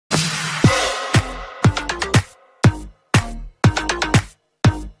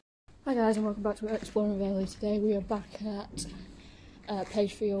Hi guys and welcome back to Exploring Valley. Today we are back at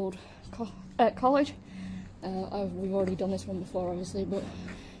Pagefield College. We've already done this one before obviously, but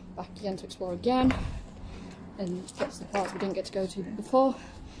back again to explore again and get to the parts we didn't get to go to before.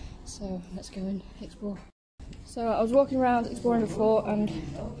 So let's go and explore. So I was walking around exploring before and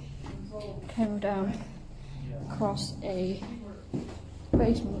came down across a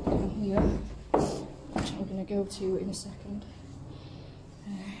basement down here, which I'm going to go to in a second.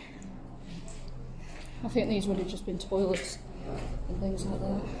 I think these would have just been toilets and things like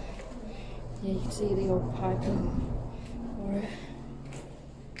that. Yeah, you can see the old piping for it.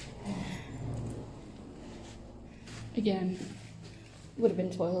 Again, would have been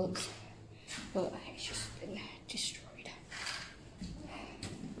toilets, but it's just been destroyed.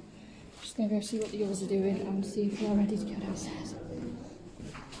 Just gonna go see what the others are doing and see if they're ready to go downstairs.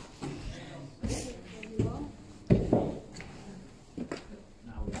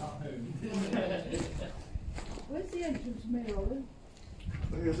 Where's the entrance mirror?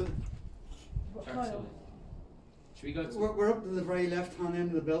 Where is it? Should we go to... We're up to the very left-hand end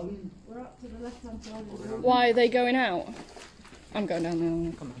of the building. We're up to the left-hand side of the building. Why are they going out? I'm going down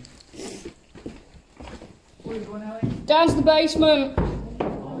there. Come on. Where are you going out? Down to the basement!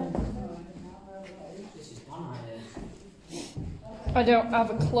 This is fun out here. I don't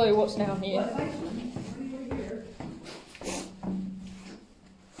have a clue what's down here.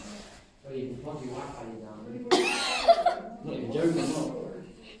 Well, you can plug your Wi-Fi down. Not even joking, not.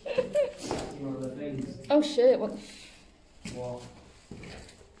 One of the things. Oh shit, what? What?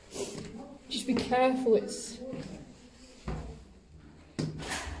 Just be careful, it's...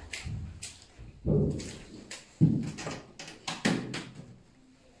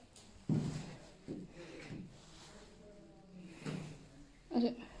 I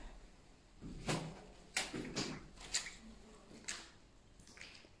don't...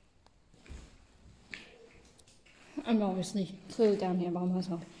 I'm obviously clearly down here by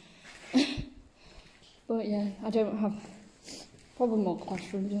myself. But yeah, I don't have probably more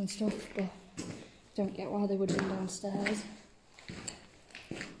classrooms and stuff, but I don't get why they would have been downstairs.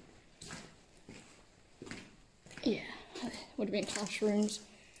 Yeah, would have been classrooms,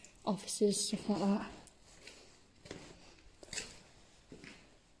 offices, stuff like that.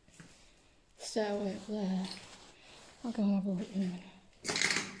 Stairway up there. I'll go and have a look in a minute.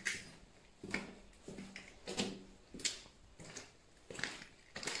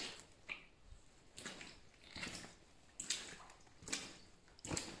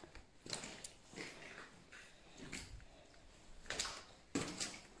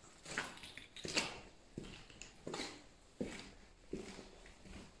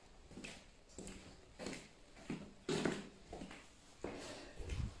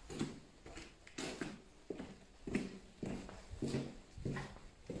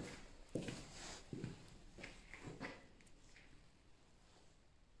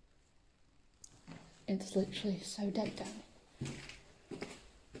 It's literally so dead down.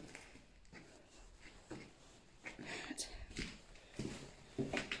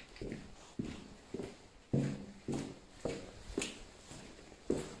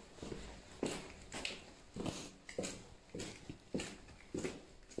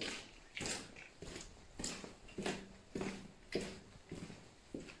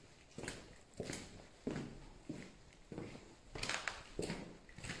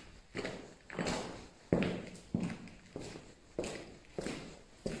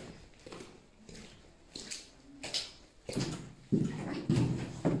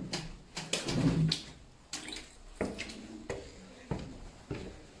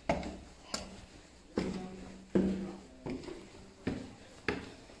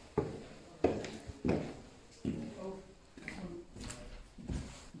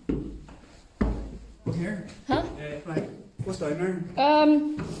 Here? Huh? Right. What's down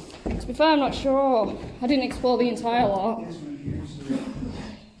there? To be fair, I'm not sure. I didn't explore the entire lot.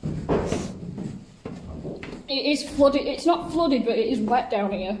 It is flooded. It's not flooded, but it is wet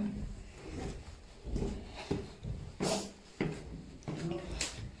down here.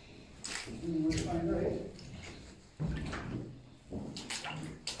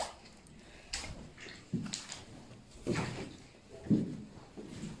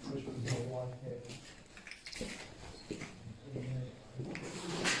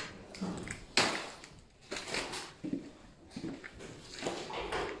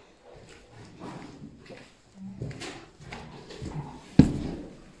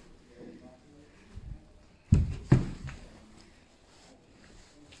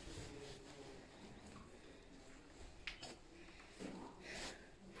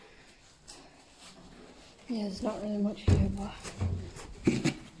 Yeah, there's not really much here, but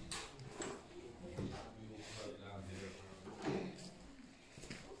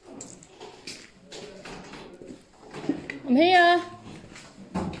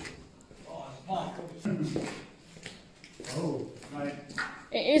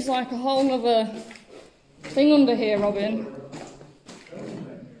It is like a whole other thing under here, Robin.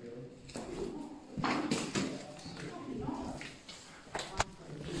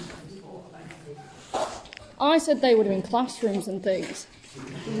 I said they would have been classrooms and things.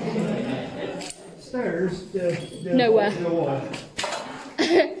 Stairs? Nowhere. The wall.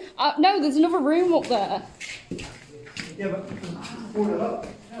 No, there's another room up there. Yeah, but hold it up.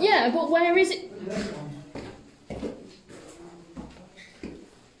 Yeah, but where is it?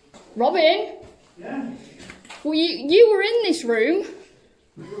 Robin? Yeah. Well, you were in this room.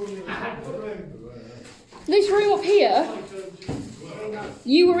 This room up here.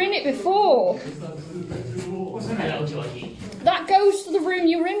 You were in it before. What's in it? That goes to the room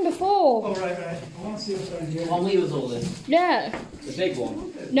you were in before. Oh, right. I want to see what's down here. One we was all in. Yeah. The big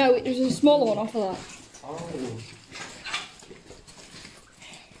one. No, it was a smaller one off of that. Oh.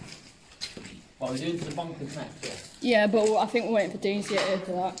 What, we're doing to the bunkers next, yeah? Yeah, but I think we're waiting for Dean to get here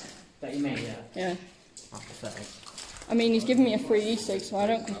for that. That you mean, yeah? Yeah. That's pathetic. I mean, he's given me a free e-cig, so I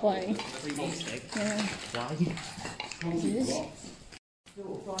don't complain. 3D stick? Yeah. Why? It is.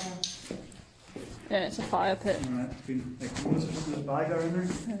 Yeah, it's a fire pit. Alright, it's been like, what's this bag there in there?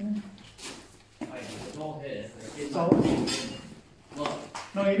 It's all here. Salt. Look.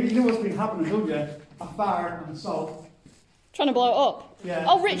 No, you know what's been happening, don't you? A fire and salt. Trying to blow it up. Yeah.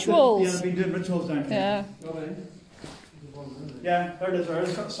 Oh, rituals. Yeah, they've been doing rituals down here. Yeah. Yeah, there it is.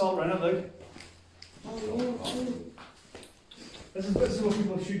 It's got salt around it, look. This is what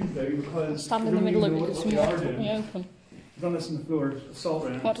people shouldn't do because Stand in they the don't middle of even it know because what some they are water put doing. me open. I've done this on the floor, salt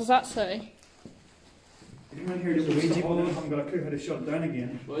around. What does that say? You come in here to the Ouija board and I haven't got a clue how to shut it down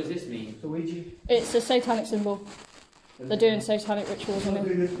again. What does this mean? The Ouija? It's a satanic symbol. They're doing satanic rituals in it.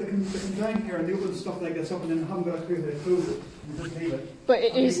 They come down here and they open stuff like this up and then haven't got a clue how to close it. And just leave it. But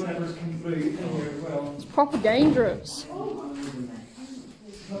it And is whatever's come through in here as well. it's proper dangerous.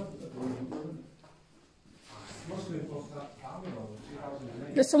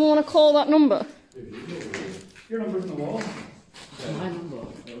 Does someone want to call that number? Your number's on the wall. My number.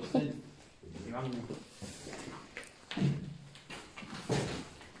 It was in. You rang me.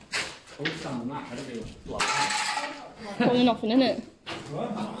 Oh, stand on that. I don't really block. Probably nothing in it. What?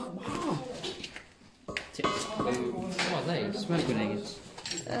 What are they? Smoke grenades.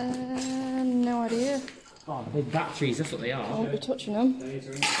 No idea. Oh, big batteries. That's what they I are. won't be touching them.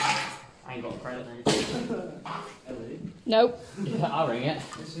 I ain't got a credit then. Nope. Yeah, I'll ring it.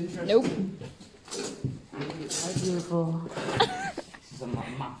 Nope. How beautiful. This is like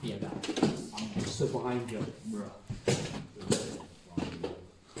a mafia guy. I'm so behind you, bro.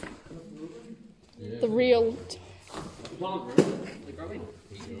 The real. Plant room. They're growing.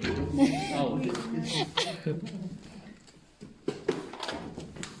 Oh.